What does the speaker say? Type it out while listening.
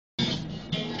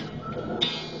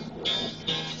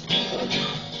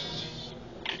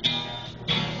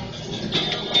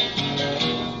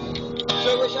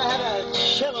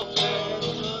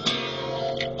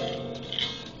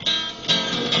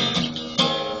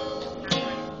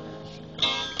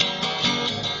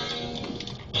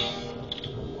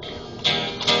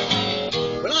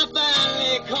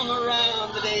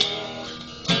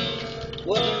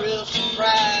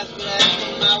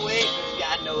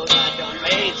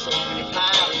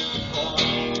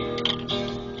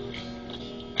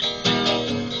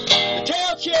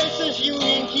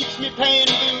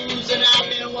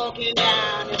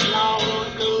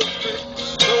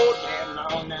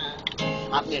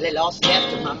nearly lost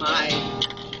half of my mind.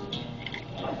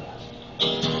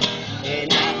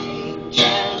 And I ain't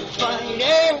trying to fight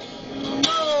it,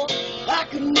 no, I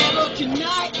could never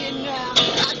deny it now.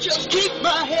 I just keep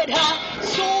my head high,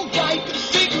 so right for the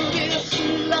sake of this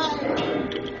life.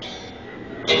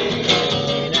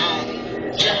 And I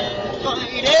ain't trying to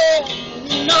fight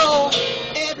it, no,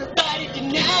 everybody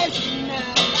denies it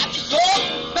now. I just hope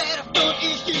the bad I don't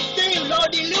is to stay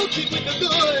Lord diluted with the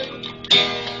good,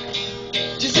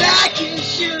 just like it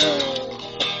should.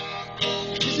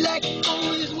 Just like it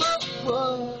always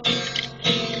was,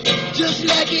 just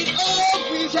like it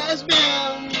always has been,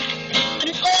 and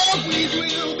it always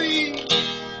will be.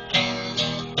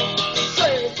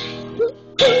 Say,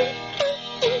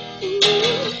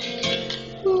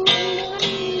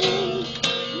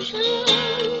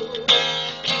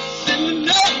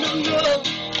 no.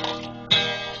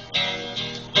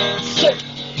 Say,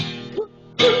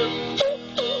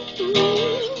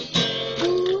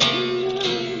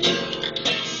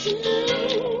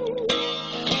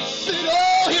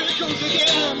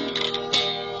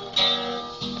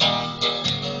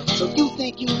 so you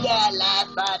think you got life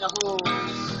by the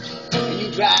horns, and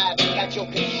you drive and got your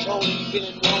control and you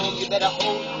feeling wrong, you better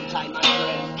hold on tight, my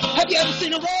friend. Have you ever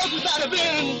seen a road without a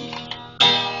bend?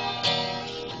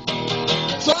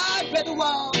 So I'd rather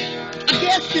walk, I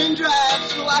guess, than drive,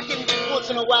 so I can once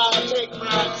in a while take my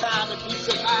time and peace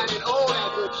of mind and all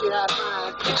that good shit I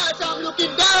find as I'm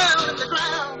looking down at the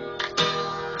ground.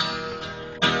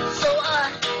 So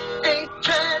I ain't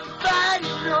trying to fight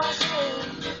it, no sin.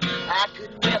 I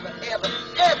could never, ever,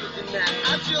 ever deny.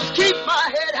 I just keep my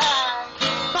head high,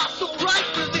 my soul right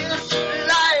for this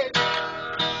life.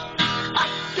 I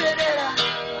said that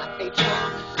I ain't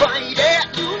trying to fight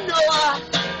it, you know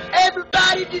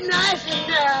everybody denies it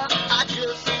now. I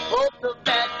just hope the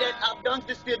fact that I've done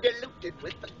this still diluted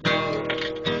with the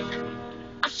good.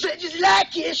 I said just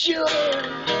like it should,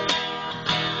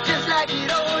 just like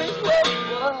it always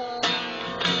was.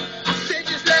 I said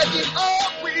just like it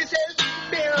always has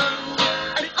been,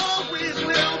 and it always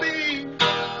will be.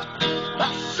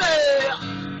 I said,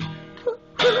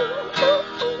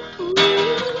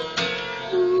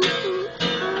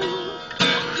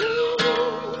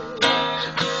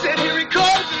 I said here it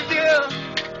comes again.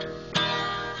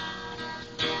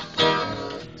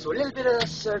 So a little bit of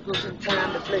circles and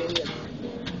time to play,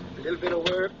 a little bit of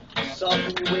work,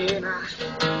 soften your way, and I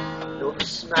know the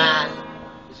smile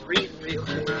is reading real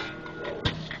good.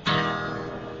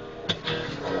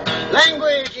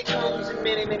 Language, it comes in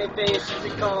many, many faces.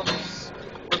 It comes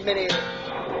with many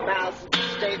mouths and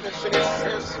statements, and it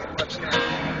says so much now.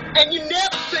 And you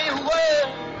never say a word.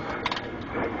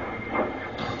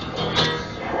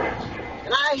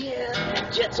 And I hear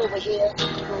jets over here.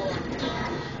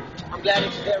 I'm glad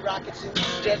it's their rockets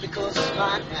instead, because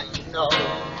mine now, you know,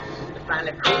 they're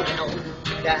finally cooling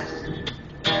on down.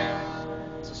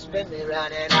 So spin me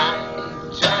round, and I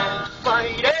ain't trying to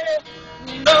fight it.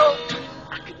 No,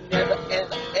 I could never,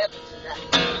 ever, ever deny.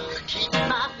 Keep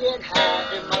my head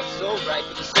high and my soul right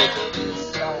for the sake of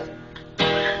this life.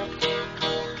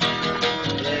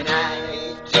 And I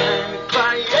ain't trying to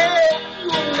fight it, you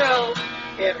know,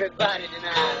 everybody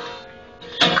denies.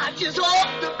 I just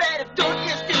hope the bad of don't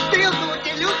is to still do it,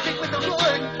 dilute it with the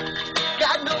wood.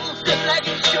 God knows just like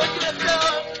it should have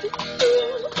done.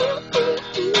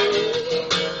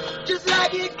 Just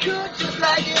like it could, just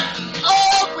like it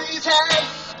always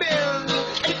has been,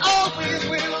 and it always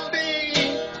will be.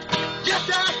 Just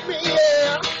like me,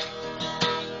 yeah.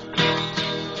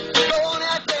 Go on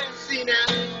out there and see now.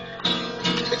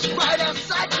 It's right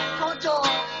outside your front door.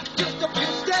 Just a few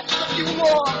steps, a few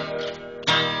more.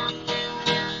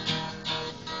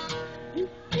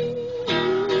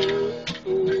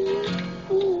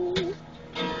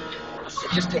 I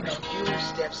said, just take a few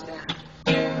steps now.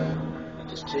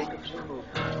 Just take a few more.